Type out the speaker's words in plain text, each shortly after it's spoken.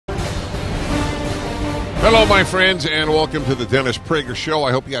Hello, my friends, and welcome to the Dennis Prager Show.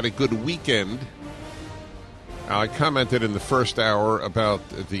 I hope you had a good weekend. I commented in the first hour about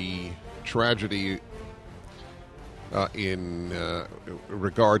the tragedy in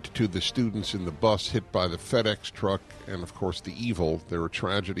regard to the students in the bus hit by the FedEx truck, and, of course, the evil. There are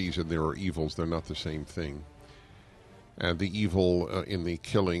tragedies and there are evils. They're not the same thing. And the evil in the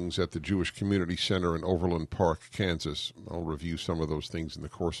killings at the Jewish Community Center in Overland Park, Kansas. I'll review some of those things in the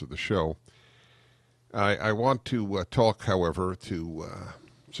course of the show. I want to talk, however, to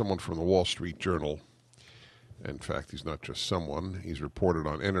someone from the Wall Street Journal. In fact, he's not just someone. He's reported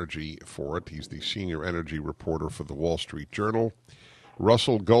on energy for it. He's the senior energy reporter for the Wall Street Journal,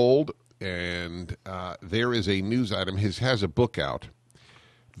 Russell Gold. And there is a news item. He has a book out,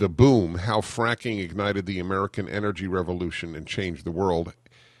 The Boom, How Fracking Ignited the American Energy Revolution and Changed the World.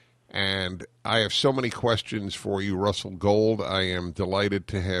 And I have so many questions for you, Russell Gold. I am delighted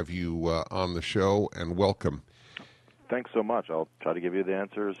to have you on the show, and welcome. Thanks so much. I'll try to give you the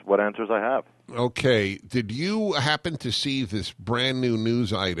answers, what answers I have. Okay. Did you happen to see this brand new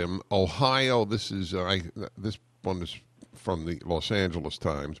news item? Ohio, this one is from the Los Angeles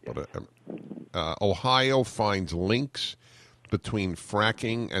Times, but Ohio finds links between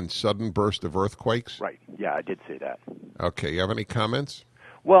fracking and sudden burst of earthquakes? Right. Yeah, I did see that. Okay. You have any comments?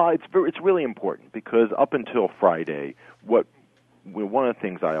 Well, it's really important because up until Friday, one of the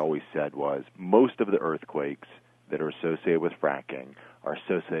things I always said was most of the earthquakes that are associated with fracking are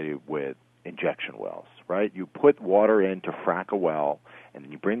associated with injection wells, right? You put water in to frack a well, and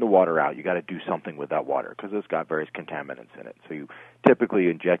then you bring the water out. You got to do something with that water because it's got various contaminants in it. So you typically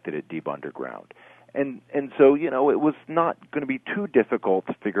injected it deep underground. And so, it was not going to be too difficult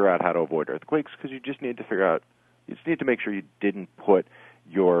to figure out how to avoid earthquakes because you just need to make sure you didn't put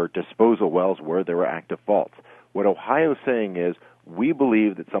your disposal wells where there were active faults. What Ohio's saying is we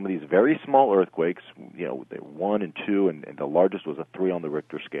believe that some of these very small earthquakes, they're 1 and 2, and the largest was a 3 on the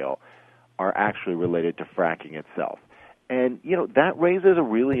Richter scale, are actually related to fracking itself. And, that raises a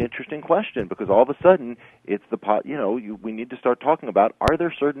really interesting question because all of a sudden it's we need to start talking about, are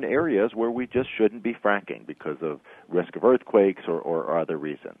there certain areas where we just shouldn't be fracking because of risk of earthquakes or other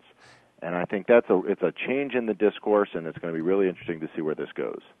reasons? And I think it's a change in the discourse, and it's going to be really interesting to see where this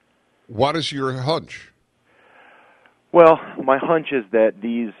goes. What is your hunch? Well, my hunch is that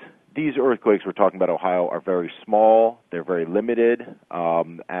these earthquakes we're talking about, Ohio, are very small. They're very limited.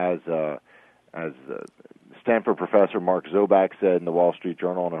 As Stanford professor Mark Zoback said in the Wall Street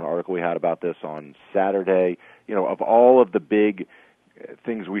Journal in an article we had about this on Saturday, of all of the big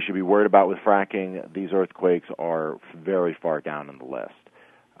things we should be worried about with fracking, these earthquakes are very far down on the list.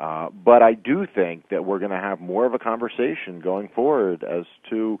 But I do think that we're going to have more of a conversation going forward as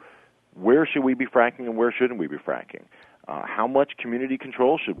to where should we be fracking and where shouldn't we be fracking. How much community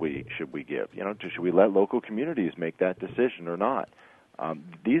control should we give? Should we let local communities make that decision or not?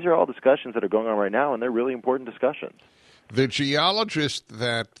 These are all discussions that are going on right now, and they're really important discussions. The geologist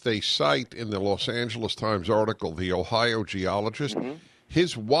that they cite in the Los Angeles Times article, the Ohio geologist,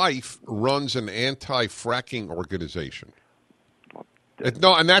 his wife runs an anti-fracking organization.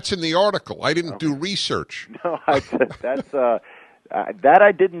 No, and that's in the article. I didn't do research. No, that's that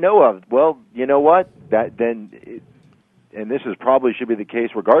I didn't know of. Well, you know what? And this probably should be the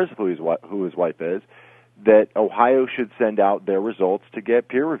case regardless of who his wife is, that Ohio should send out their results to get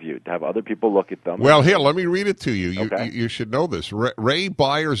peer-reviewed, to have other people look at them. Well, here, let me read it to you. Okay. You should know this. Ray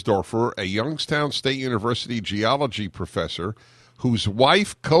Beiersdorfer, a Youngstown State University geology professor whose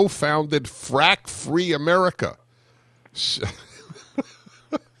wife co-founded Frack Free America.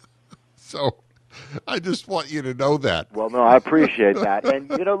 So I just want you to know that. Well, no, I appreciate that. And,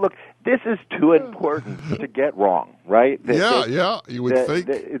 look, this is too important to get wrong, right? You would think.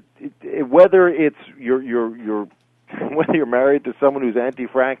 Whether it's whether you're married to someone who's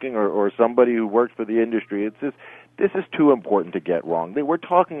anti-fracking or somebody who works for the industry, this is too important to get wrong. We're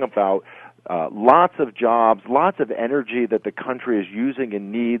talking about lots of jobs, lots of energy that the country is using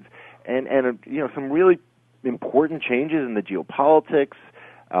and needs, and some really important changes in the geopolitics.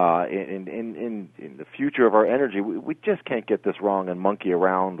 In the future of our energy, we just can't get this wrong and monkey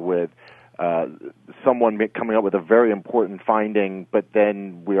around with someone coming up with a very important finding, but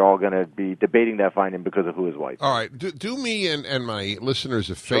then we're all going to be debating that finding because of who his wife is. All right. Do me and my listeners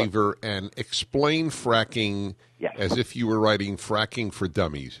a favor and explain fracking as if you were writing Fracking for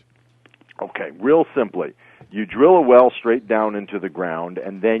Dummies. Okay. Real simply, you drill a well straight down into the ground,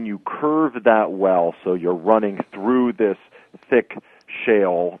 and then you curve that well so you're running through this thick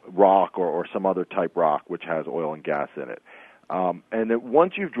shale rock or some other type rock which has oil and gas in it. And then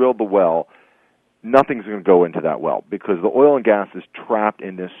once you've drilled the well, nothing's going to go into that well because the oil and gas is trapped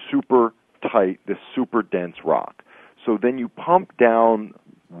in this super tight, this super dense rock. So then you pump down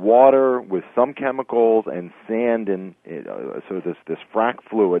water with some chemicals and sand, and so this frac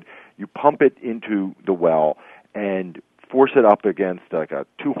fluid, you pump it into the well and force it up against like a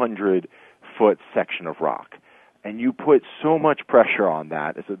 200-foot section of rock. And you put so much pressure on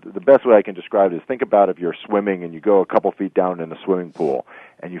that. So the best way I can describe it is, think about if you're swimming and you go a couple feet down in a swimming pool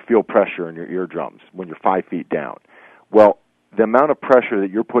and you feel pressure in your eardrums when you're 5 feet down. Well, the amount of pressure that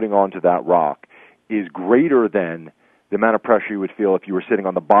you're putting onto that rock is greater than the amount of pressure you would feel if you were sitting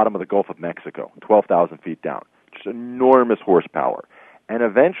on the bottom of the Gulf of Mexico, 12,000 feet down. Just enormous horsepower. And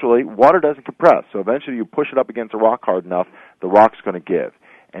eventually, water doesn't compress. So eventually you push it up against a rock hard enough, the rock's going to give.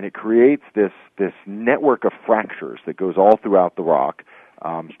 And it creates this network of fractures that goes all throughout the rock,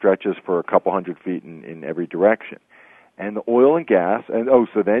 stretches for a couple hundred feet in every direction. And the oil and gas,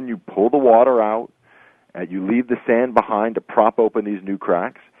 so then you pull the water out, you leave the sand behind to prop open these new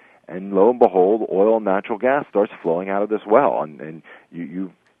cracks, and lo and behold, oil and natural gas starts flowing out of this well, and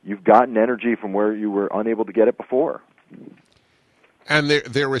you've gotten energy from where you were unable to get it before. And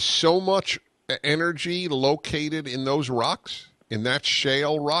there is so much energy located in those rocks? In that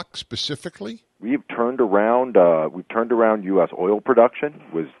shale rock specifically? We've turned around U.S. oil production,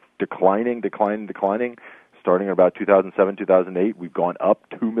 was declining, starting in about 2007, 2008. We've gone up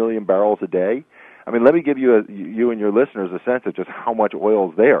 2 million barrels a day. I mean, let me give you and your listeners a sense of just how much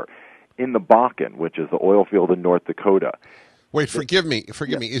oil is there. In the Bakken, which is the oil field in North Dakota. Wait, forgive me.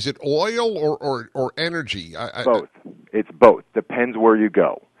 Is it oil or energy? Both. It's both. Depends where you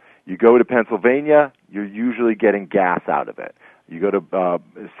go. You go to Pennsylvania, you're usually getting gas out of it. You go to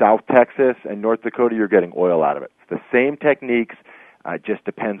South Texas and North Dakota, you're getting oil out of it. It's the same techniques, just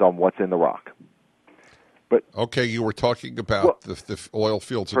depends on what's in the rock. But okay, you were talking about the oil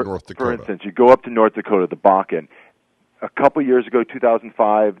fields in North Dakota. For instance, you go up to North Dakota, the Bakken. A couple years ago,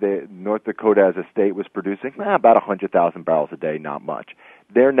 2005, North Dakota as a state was producing about 100,000 barrels a day, not much.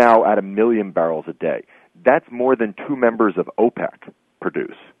 They're now at 1 million barrels a day. That's more than 2 members of OPEC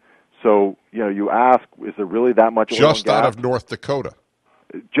produce. So, you ask, is there really that much oil and gas? Just out of North Dakota?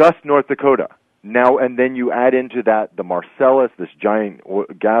 Just North Dakota. Now, and then you add into that the Marcellus, this giant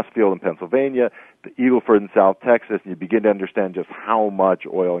gas field in Pennsylvania, the Eagle Ford in South Texas, and you begin to understand just how much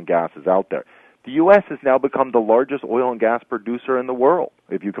oil and gas is out there. The U.S. has now become the largest oil and gas producer in the world,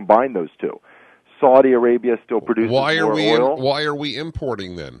 if you combine those two. Saudi Arabia still produces more oil. Why are we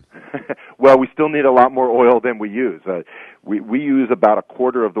importing then? Well, we still need a lot more oil than we use. We use about a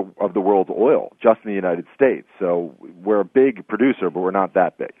quarter of the world's oil just in the United States. So we're a big producer, but we're not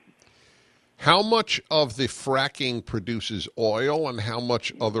that big. How much of the fracking produces oil, and how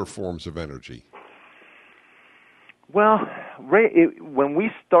much other forms of energy? Well, when we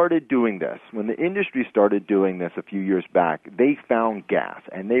started doing this, when the industry started doing this a few years back, they found gas,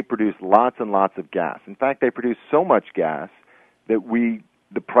 and they produced lots and lots of gas. In fact, they produced so much gas that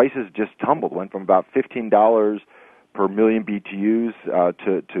the prices just tumbled, went from about $15 per million BTUs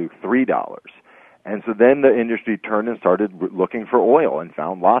to $3. And so then the industry turned and started looking for oil and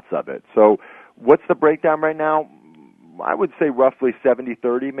found lots of it. So what's the breakdown right now? I would say roughly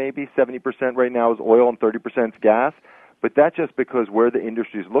 70-30 maybe. 70% right now is oil and 30% is gas. But that's just because where the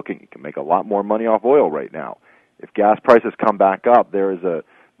industry is looking. You can make a lot more money off oil right now. If gas prices come back up, there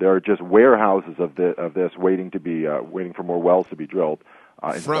are just warehouses of this waiting for more wells to be drilled.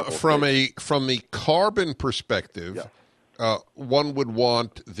 From the carbon perspective, one would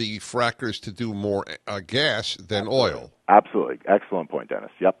want the frackers to do more gas than oil. Absolutely. Excellent point,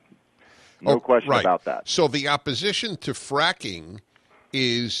 Dennis. Yep. No question about that. So the opposition to fracking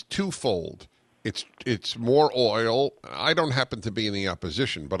is twofold. It's more oil. I don't happen to be in the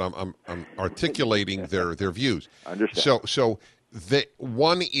opposition, but I'm articulating their views. Understand. So the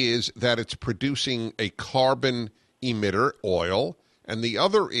one is that it's producing a carbon emitter, oil, and the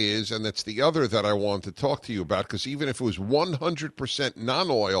other is, and that's the other that I want to talk to you about, because even if it was 100%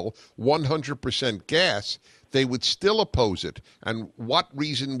 non-oil, 100% gas, they would still oppose it. And what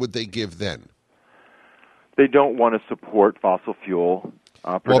reason would they give then? They don't want to support fossil fuel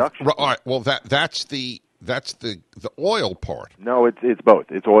production. Well, all right. Well, that's the oil part. No, it's both.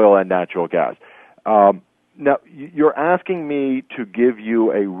 It's oil and natural gas. Now, you're asking me to give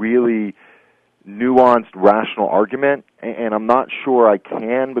you a really nuanced, rational argument, and I'm not sure I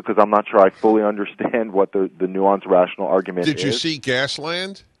can, because I'm not sure I fully understand what the nuanced, rational argument is. Did you see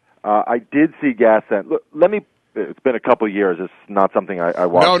Gasland? I did see Gasland. Look, it's been a couple of years. It's not something I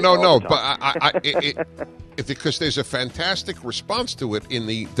watch. No. But because there's a fantastic response to it in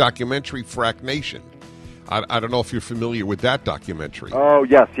the documentary Frack Nation. I don't know if you're familiar with that documentary. Oh,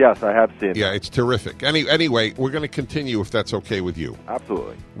 yes, I have seen it. Yeah, it's terrific. Anyway, we're going to continue if that's okay with you.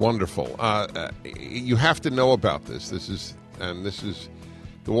 Absolutely. Wonderful. You have to know about this. This is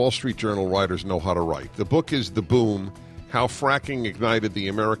the Wall Street Journal writers know how to write. The book is The Boom: How Fracking Ignited the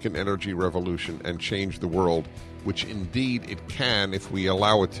American Energy Revolution and Changed the World, which indeed it can if we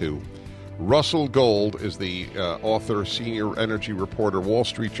allow it to. Russell Gold is the author, senior energy reporter, Wall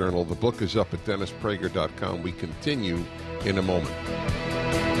Street Journal. The book is up at DennisPrager.com. We continue in a moment.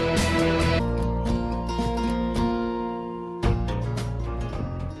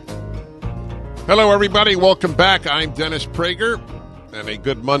 Hello, everybody. Welcome back. I'm Dennis Prager, and a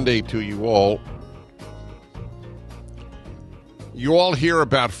good Monday to you all. You all hear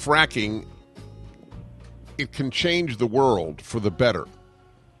about fracking. It can change the world for the better.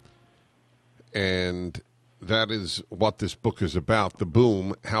 And that is what this book is about. The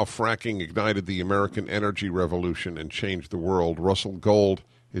Boom: How Fracking Ignited the American Energy Revolution and Changed the World. Russell Gold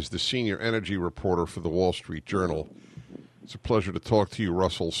is the senior energy reporter for the Wall Street Journal. It's a pleasure to talk to you,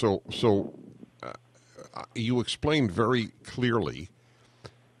 Russell. So you explained very clearly,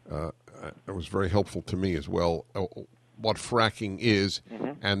 it was very helpful to me as well, what fracking is,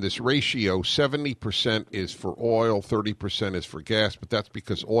 and this ratio, 70% is for oil, 30% is for gas, but that's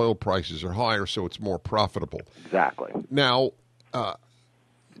because oil prices are higher, so it's more profitable. Exactly. Now, and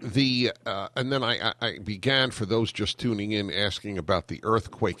then I began, for those just tuning in, asking about the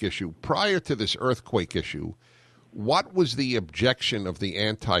earthquake issue. Prior to this earthquake issue, what was the objection of the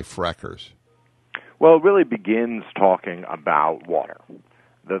anti-frackers? Well, it really begins talking about water.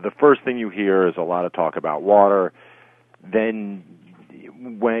 The first thing you hear is a lot of talk about water. Then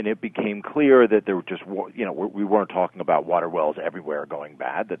when it became clear that there were just, we weren't talking about water wells everywhere going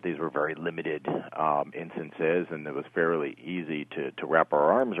bad, that these were very limited instances, and it was fairly easy to wrap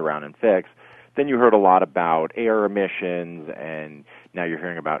our arms around and fix. Then you heard a lot about air emissions, and now you're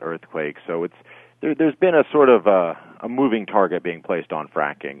hearing about earthquakes. So there's been a sort of a moving target being placed on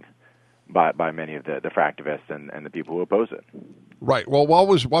fracking by many of the fractivists and the people who oppose it. Right. Well,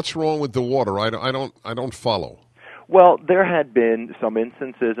 what's wrong with the water? I don't follow. Well, there had been some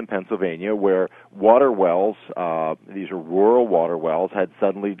instances in Pennsylvania where water wells, these are rural water wells, had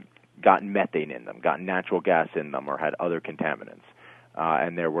suddenly gotten methane in them, gotten natural gas in them, or had other contaminants.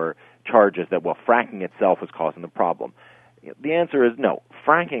 And there were charges that, fracking itself was causing the problem. The answer is no.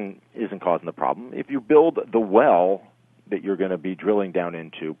 Fracking isn't causing the problem. If you build the well that you're going to be drilling down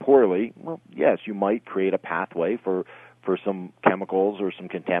into poorly, well, yes, you might create a pathway for some chemicals or some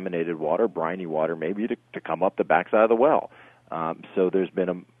contaminated water, briny water maybe, to come up the backside of the well. So there's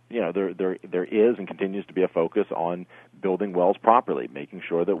been there is and continues to be a focus on building wells properly, making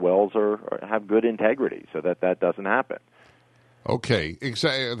sure that wells have good integrity so that doesn't happen. Okay,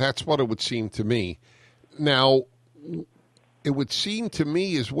 exactly. That's what it would seem to me. Now, it would seem to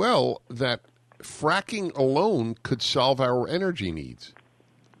me as well that fracking alone could solve our energy needs.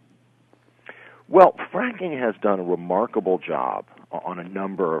 Well, fracking has done a remarkable job on a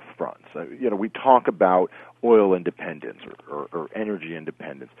number of fronts. We talk about oil independence or energy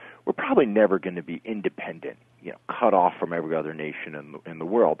independence. We're probably never going to be independent, cut off from every other nation in the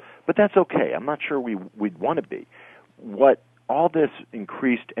world. But that's okay. I'm not sure we'd want to be. What all this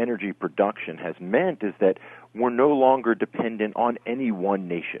increased energy production has meant is that we're no longer dependent on any one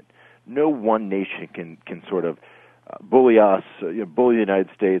nation. No one nation can sort of bully us, bully the United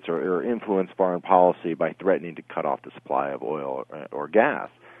States, or influence foreign policy by threatening to cut off the supply of oil or gas,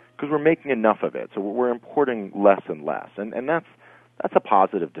 because we're making enough of it. So we're importing less and less, and that's a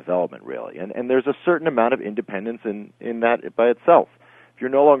positive development, really. And there's a certain amount of independence in that by itself. If you're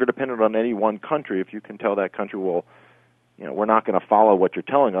no longer dependent on any one country, if you can tell that country, well, we're not going to follow what you're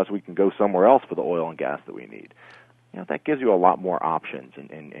telling us, we can go somewhere else for the oil and gas that we need. That gives you a lot more options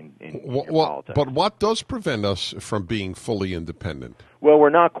in your politics. But what does prevent us from being fully independent? Well, we're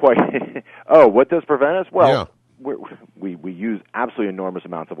not quite. Oh, what does prevent us? Well, yeah. we use absolutely enormous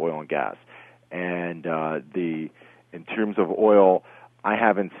amounts of oil and gas, and in terms of oil, I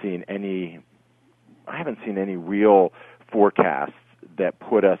haven't seen any real forecasts that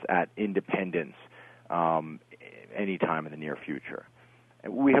put us at independence any time in the near future.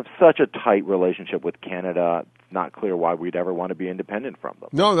 We have such a tight relationship with Canada. It's not clear why we'd ever want to be independent from them.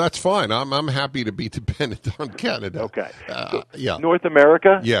 No, that's fine. I'm happy to be dependent on Canada. Okay. Yeah. North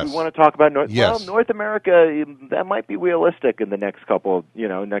America? Yes. We want to talk about North. Yes. Well, North America, that might be realistic in the next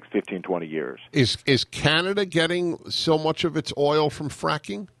next 15, 20 years. Is Canada getting so much of its oil from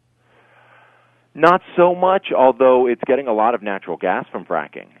fracking? Not so much, although it's getting a lot of natural gas from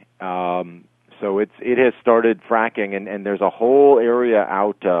fracking. So it has started fracking, and there's a whole area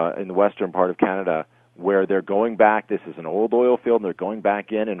out in the western part of Canada where they're going back. This is an old oil field, and they're going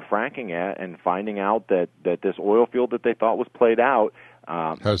back in and fracking it and finding out that this oil field that they thought was played out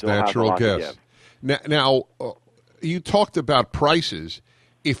has natural gas. Now, you talked about prices.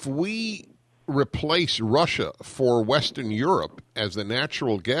 If we replace Russia for Western Europe as the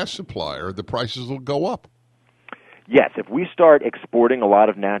natural gas supplier, the prices will go up. Yes, if we start exporting a lot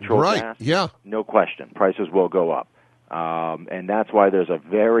of natural gas, no question, prices will go up. And that's why there's a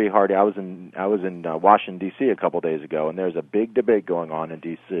very hard. I was in Washington D.C. a couple days ago, and there's a big debate going on in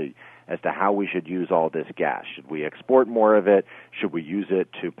D.C. as to how we should use all this gas. Should we export more of it? Should we use it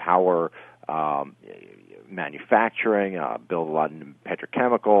to power manufacturing, build a lot of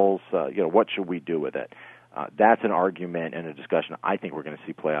petrochemicals? What should we do with it? That's an argument and a discussion I think we're going to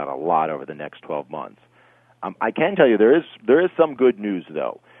see play out a lot over the next 12 months. I can tell you there is some good news,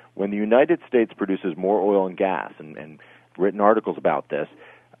 though. When the United States produces more oil and gas, and written articles about this,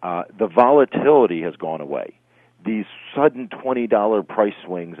 the volatility has gone away. These sudden $20 price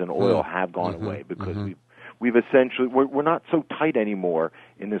swings in oil have gone away because we've essentially we're not so tight anymore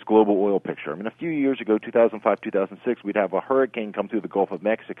in this global oil picture. I mean, a few years ago, 2005, 2006, we'd have a hurricane come through the Gulf of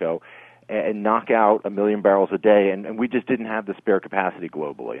Mexico and knock out 1 million barrels a day, and we just didn't have the spare capacity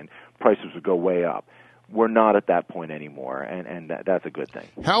globally, and prices would go way up. We're not at that point anymore, and that's a good thing.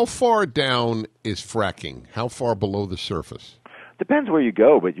 How far down is fracking? How far below the surface? Depends where you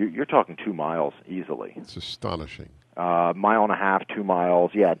go, but you're talking 2 miles easily. It's astonishing. Mile and a half, 2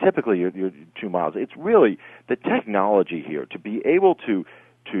 miles. Yeah, typically you're 2 miles. It's really the technology here to be able to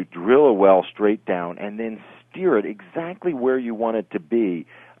drill a well straight down and then steer it exactly where you want it to be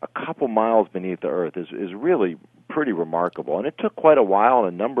a couple miles beneath the earth is really pretty remarkable. And it took quite a while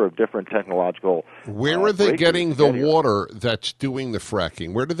and a number of different technological Where are they getting the water that's doing the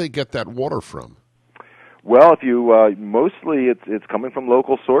fracking? Where do they get that water from? Well, if you mostly it's coming from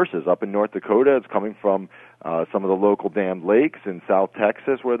local sources. Up in North Dakota, it's coming from some of the local dammed lakes in South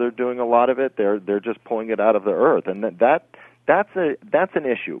Texas, where they're doing a lot of it. They're just pulling it out of the earth, and that's an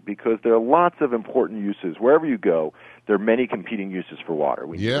issue because there are lots of important uses wherever you go. There are many competing uses for water.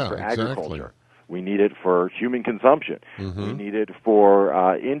 We need it for agriculture. We need it for human consumption. We need it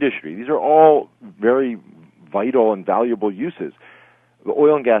for industry. These are all very vital and valuable uses. The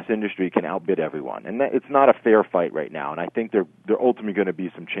oil and gas industry can outbid everyone, and it's not a fair fight right now. And I think there ultimately going to be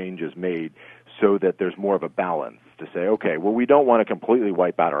some changes made so that there's more of a balance to say, okay, well, we don't want to completely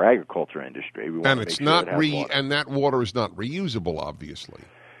wipe out our agriculture industry. We want and to it's make sure not and that water is not reusable, obviously.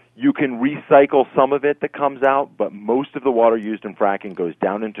 You can recycle some of it that comes out, but most of the water used in fracking goes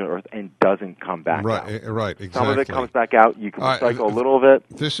down into earth and doesn't come back out. Right, exactly. Some of it comes back out. You can recycle a little of it.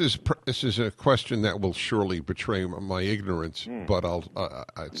 This is a question that will surely betray my ignorance, but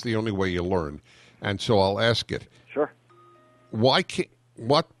it's the only way you learn, and so I'll ask it. Sure.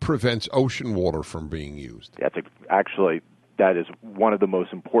 What prevents ocean water from being used? Actually, that is one of the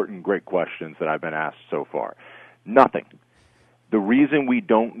most important great questions that I've been asked so far. Nothing. The reason we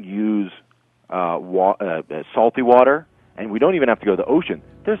don't use salty water, and we don't even have to go to the ocean,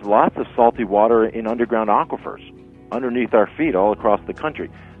 there's lots of salty water in underground aquifers underneath our feet all across the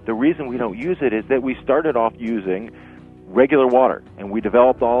country. The reason we don't use it is that we started off using regular water, and we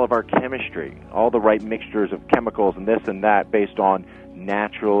developed all of our chemistry, all the right mixtures of chemicals and this and that based on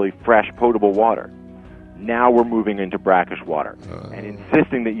naturally fresh, potable water. Now we're moving into brackish water. And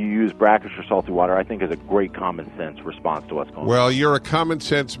insisting that you use brackish or salty water, I think, is a great common sense response to what's going on. Well, you're a common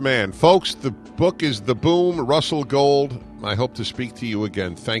sense man. Folks, the book is The Boom, Russell Gold. I hope to speak to you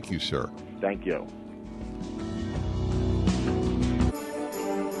again. Thank you, sir. Thank you.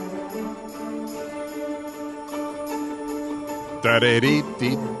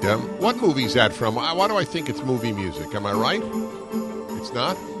 What movie's that from? Why do I think it's movie music? Am I right? It's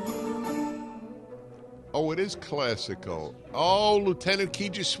not? Oh, it is classical. Oh, Lieutenant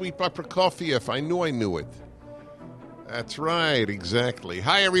Kijus Suite by Prokofiev. I knew it. That's right, exactly.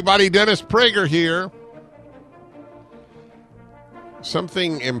 Hi, everybody. Dennis Prager here.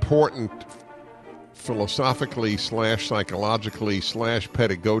 Something important philosophically / psychologically /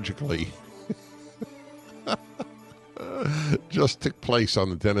 pedagogically just took place on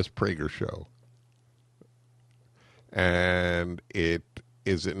the Dennis Prager Show. And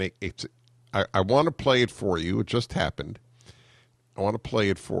I want to play it for you. It just happened. I want to play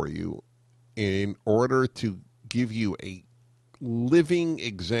it for you in order to give you a living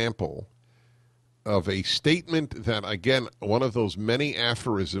example of a statement that, again, one of those many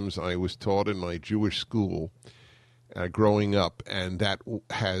aphorisms I was taught in my Jewish school growing up, and that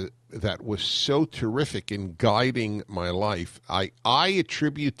was so terrific in guiding my life. I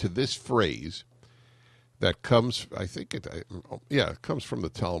attribute to this phrase that comes, it comes from the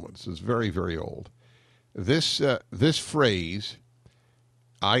Talmud. So it's very, very old. This phrase,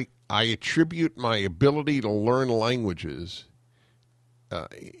 I attribute my ability to learn languages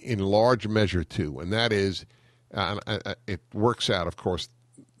in large measure to, and that is, it works out. Of course,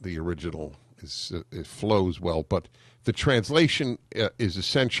 the original it flows well, but the translation is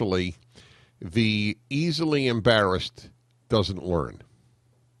essentially the easily embarrassed doesn't learn.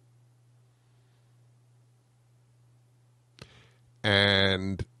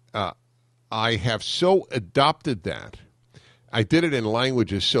 And I have so adopted that. I did it in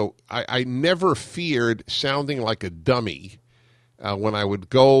languages, so I never feared sounding like a dummy when I would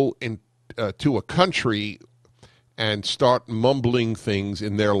go to a country and start mumbling things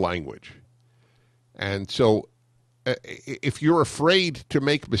in their language. And so if you're afraid to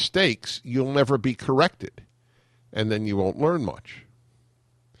make mistakes, you'll never be corrected, and then you won't learn much.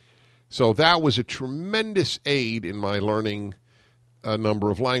 So that was a tremendous aid in my learning a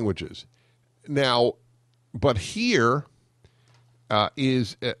number of languages. Now, but here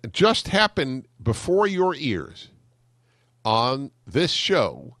is just happened before your ears on this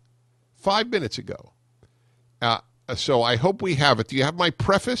show 5 minutes ago. So I hope we have it. Do you have my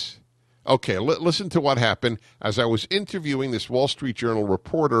preface? Okay, listen to what happened as I was interviewing this Wall Street Journal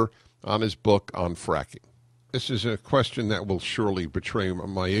reporter on his book on fracking. This is a question that will surely betray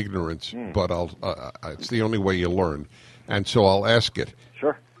my ignorance, but it's the only way you learn. And so I'll ask it.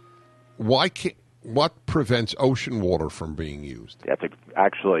 Sure. What prevents ocean water from being used?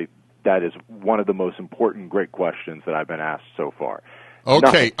 Actually, that is one of the most important great questions that I've been asked so far.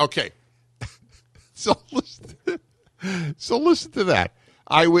 Okay. So listen to that.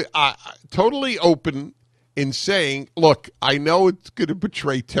 I totally open in saying, look, I know it's going to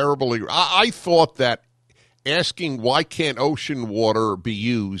betray terrible ignorance. I thought that asking why can't ocean water be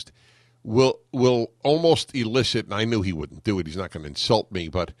used will almost elicit, and I knew he wouldn't do it, he's not going to insult me,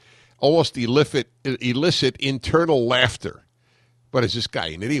 but almost elicit internal laughter. But is this guy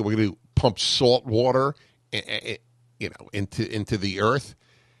an idiot? We're going to pump salt water into the earth?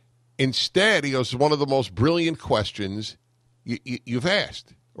 Instead, he goes, one of the most brilliant questions you've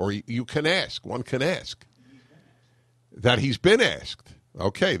asked, or you can ask, one can ask, that he's been asked.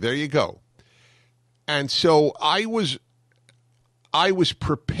 Okay, there you go. And so I was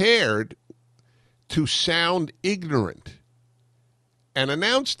prepared to sound ignorant and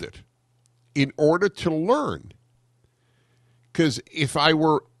announced it in order to learn. Because if I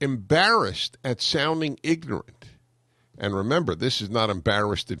were embarrassed at sounding ignorant, and remember, this is not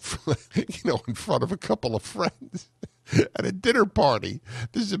embarrassed in front of a couple of friends at a dinner party.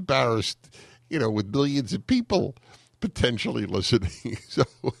 This is embarrassed, with millions of people potentially listening. So,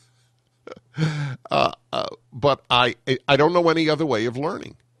 but I don't know any other way of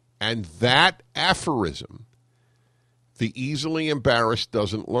learning. And that aphorism, the easily embarrassed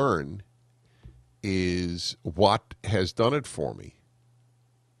doesn't learn, is what has done it for me.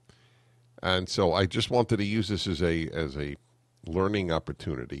 And so I just wanted to use this as a learning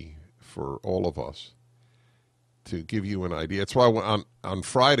opportunity for all of us to give you an idea. That's why on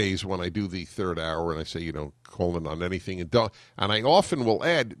Fridays when I do the third hour and I say, call in on anything, and I often will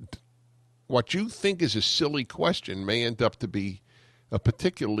add, what you think is a silly question may end up to be a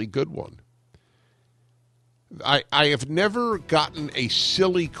particularly good one. I have never gotten a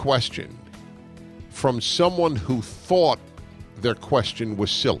silly question from someone who thought their question was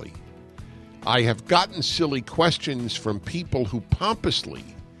silly. I have gotten silly questions from people who pompously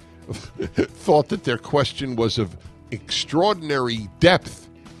thought that their question was of extraordinary depth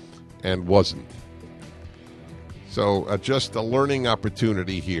and wasn't. So just a learning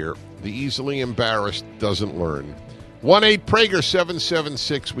opportunity here. The easily embarrassed doesn't learn.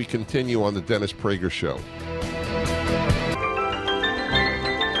 1-8-PRAGER-776. We continue on the Dennis Prager Show.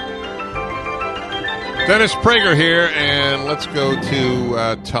 Dennis Prager here, and let's go to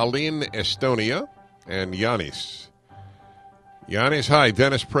Tallinn, Estonia, and Yanis. Yanis, hi,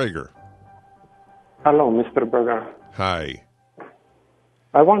 Dennis Prager. Hello, Mr. Prager. Hi.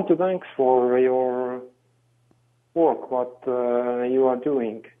 I want to thank for your work, what you are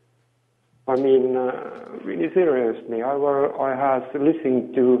doing. I mean, really seriously, I have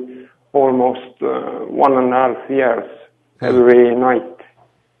listened to almost 1.5 years every night.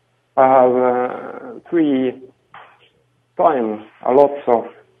 I have 3 times a lot of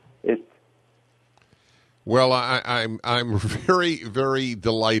it. Well, I'm very, very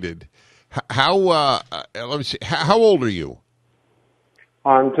delighted. How let me see. How old are you?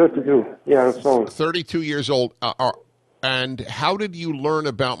 I'm 32 years old. 32 years old. And how did you learn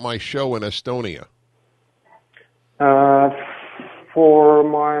about my show in Estonia? For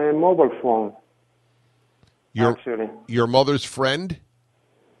my mobile phone. Your mother's friend?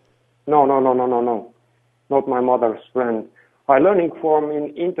 No. not my mother's friend. I learning from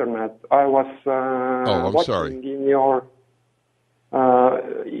in internet. I was I'm watching sorry. in your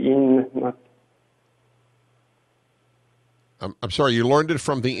I'm sorry. You learned it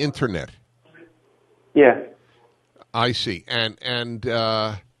from the internet. yeah. I see. And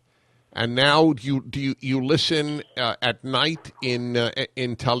now do you listen at night in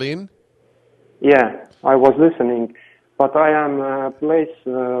Tallinn? Yeah, I was listening, but I am a place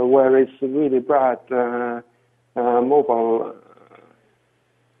where it's really bad mobile.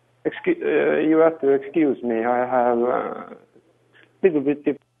 You have to excuse me. I have a little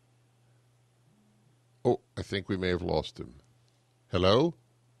bit. Oh, I think we may have lost him. Hello?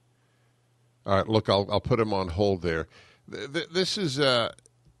 All right, look, I'll put him on hold there. This is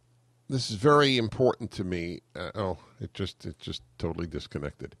very important to me. It just totally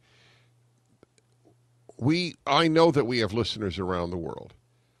disconnected. I know that we have listeners around the world.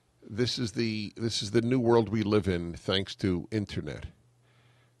 This is the new world we live in thanks to internet.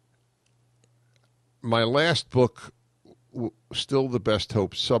 My last book, Still the Best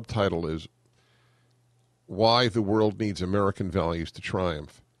Hope, subtitle is Why the World Needs American Values to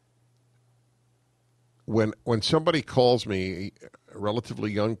Triumph. When somebody calls me, a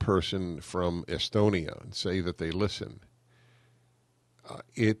relatively young person from Estonia, and say that they listen,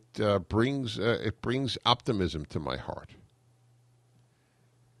 it brings optimism to my heart.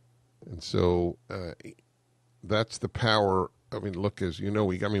 And so that's the power. I mean, look, as you know,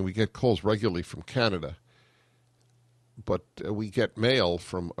 we get calls regularly from Canada, but we get mail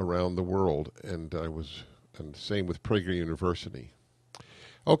from around the world, and same with Prager University.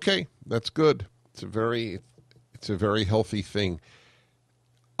 Okay, that's good. It's a very healthy thing.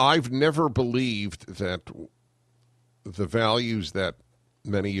 I've never believed that the values that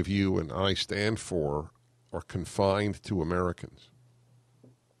many of you and I stand for are confined to Americans.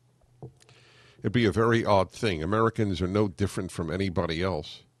 It'd be a very odd thing. Americans are no different from anybody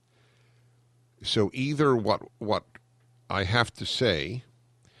else. So either what I have to say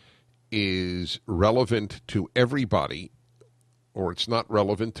is relevant to everybody, or it's not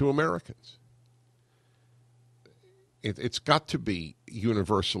relevant to Americans. It's got to be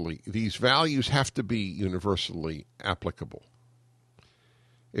universally. These values have to be universally applicable.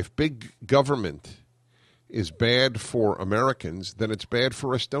 If big government is bad for Americans, then it's bad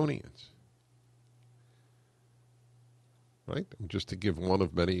for Estonians. Right? Just to give one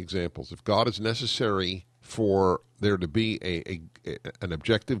of many examples. If God is necessary for there to be an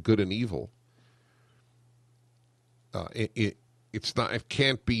objective good and evil, it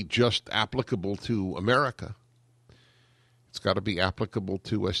can't be just applicable to America. It's got to be applicable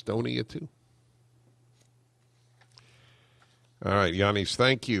to Estonia too. All right, Yanis,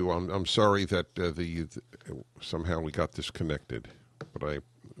 thank you. I'm sorry that somehow we got disconnected, but I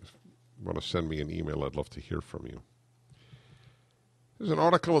want to send me an email. I'd love to hear from you. There's an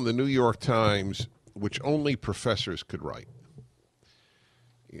article in the New York Times which only professors could write.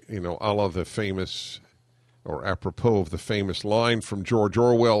 You know, a la the famous, or apropos of the famous line from George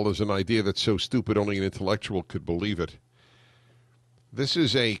Orwell, "There's an idea that's so stupid only an intellectual could believe it." This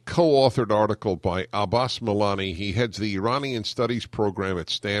is a co-authored article by Abbas Milani. He heads the Iranian Studies program at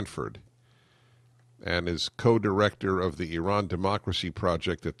Stanford and is co-director of the Iran Democracy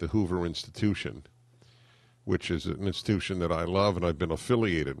Project at the Hoover Institution, which is an institution that I love and I've been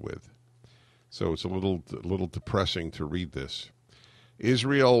affiliated with. So it's a little depressing to read this.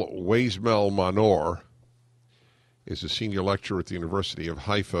 Israel Weizmel Manor is a senior lecturer at the University of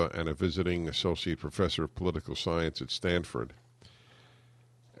Haifa and a visiting associate professor of political science at Stanford.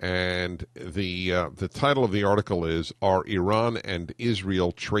 And the title of the article is "Are Iran and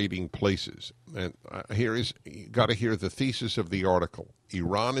Israel Trading Places?" And you got to hear the thesis of the article.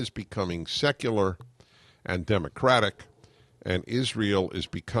 Iran is becoming secular and democratic, and Israel is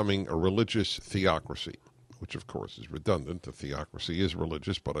becoming a religious theocracy, which of course is redundant. A theocracy is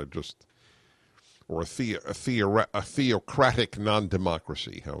religious, but a theocratic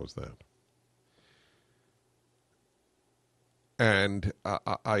non-democracy. How is that? And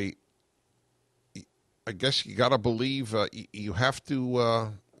I guess you got to believe you have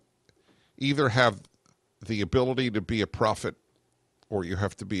to either have the ability to be a prophet, or you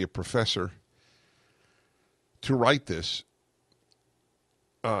have to be a professor to write this.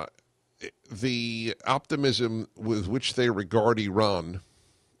 The optimism with which they regard Iran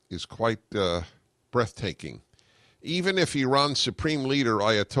is quite breathtaking. Even if Iran's supreme leader,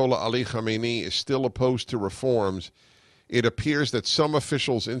 Ayatollah Ali Khamenei, is still opposed to reforms, it appears that some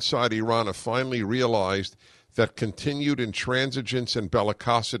officials inside Iran have finally realized that continued intransigence and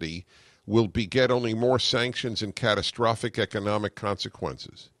bellicosity will beget only more sanctions and catastrophic economic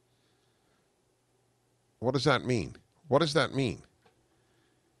consequences. What does that mean? What does that mean?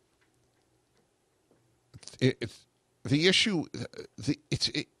 The issue,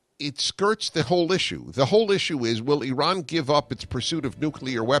 it skirts the whole issue. The whole issue is, will Iran give up its pursuit of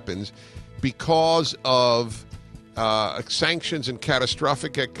nuclear weapons because of sanctions and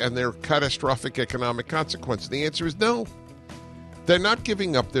their catastrophic economic consequences? The answer is no. They're not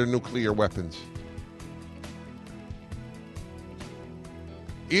giving up their nuclear weapons.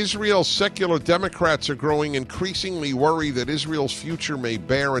 Israel's secular Democrats are growing increasingly worried that Israel's future may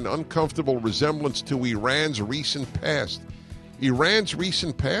bear an uncomfortable resemblance to Iran's recent past. Iran's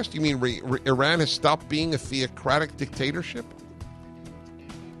recent past? You mean Iran has stopped being a theocratic dictatorship?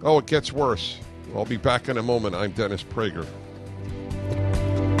 Oh, it gets worse. I'll be back in a moment. I'm Dennis Prager.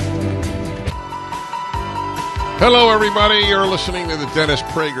 Hello, everybody. You're listening to the Dennis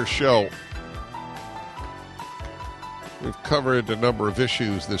Prager Show. We've covered a number of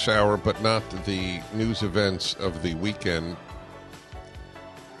issues this hour, but not the news events of the weekend,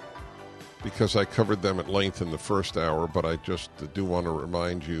 because I covered them at length in the first hour. But I just do want to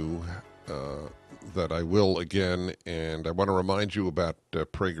remind you that I will again, and I want to remind you about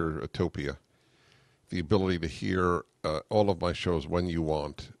Prager-Utopia, the ability to hear all of my shows when you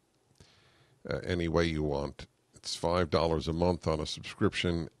want, any way you want. It's $5 a month on a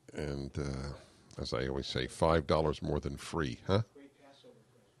subscription, and as I always say, $5 more than free, huh?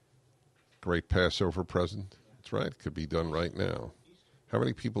 Great Passover present. That's right. Could be done right now. How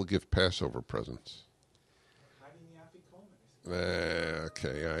many people give Passover presents?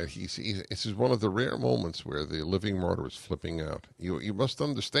 Okay. This is one of the rare moments where the living martyr is flipping out. You must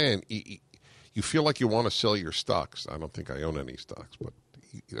understand. You feel like you want to sell your stocks. I don't think I own any stocks, but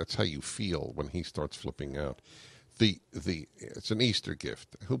that's how you feel when he starts flipping out. It's an Easter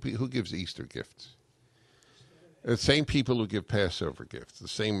gift. Who gives Easter gifts? The same people who give Passover gifts. The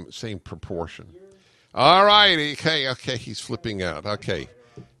same proportion. All right. Okay. He's flipping out. Okay.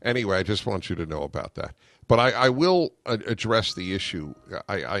 Anyway, I just want you to know about that. But I will address the issue.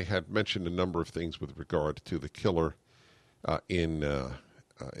 I had mentioned a number of things with regard to the killer in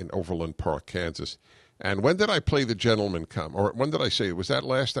Overland Park, Kansas. And when did I play the gentleman come? Or when did I say it? Was that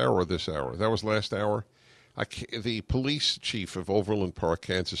last hour or this hour? That was last hour. The police chief of Overland Park,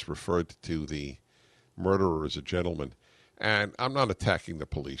 Kansas, referred to the murderer as a gentleman, and I'm not attacking the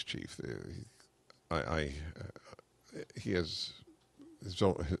police chief. He has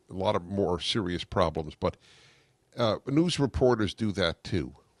a lot of more serious problems, but news reporters do that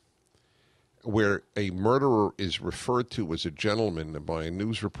too, where a murderer is referred to as a gentleman by a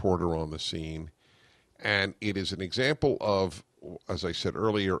news reporter on the scene, and it is an example of, as I said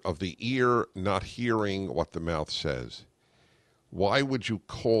earlier, of the ear not hearing what the mouth says. Why would you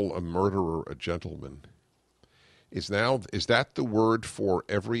call a murderer a gentleman? Is that the word for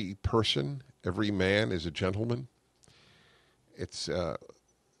every person? Every man is a gentleman? I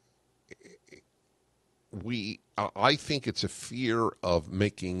think it's a fear of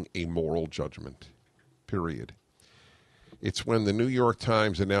making a moral judgment, period. It's when the New York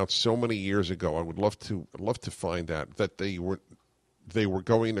Times announced so many years ago, I would love to find that they were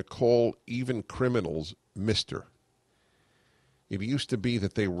going to call even criminals Mr. It used to be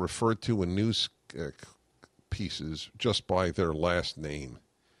that they were referred to in news pieces just by their last name,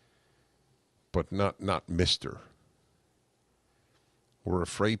 but not Mr. We're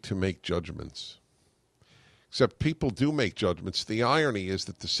afraid to make judgments. Except people do make judgments. The irony is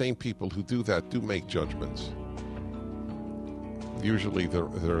that the same people who do that do make judgments. Usually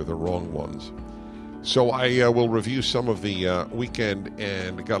they're the wrong ones. So I will review some of the weekend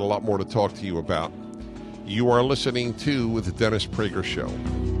and got a lot more to talk to you about. You are listening to The Dennis Prager Show.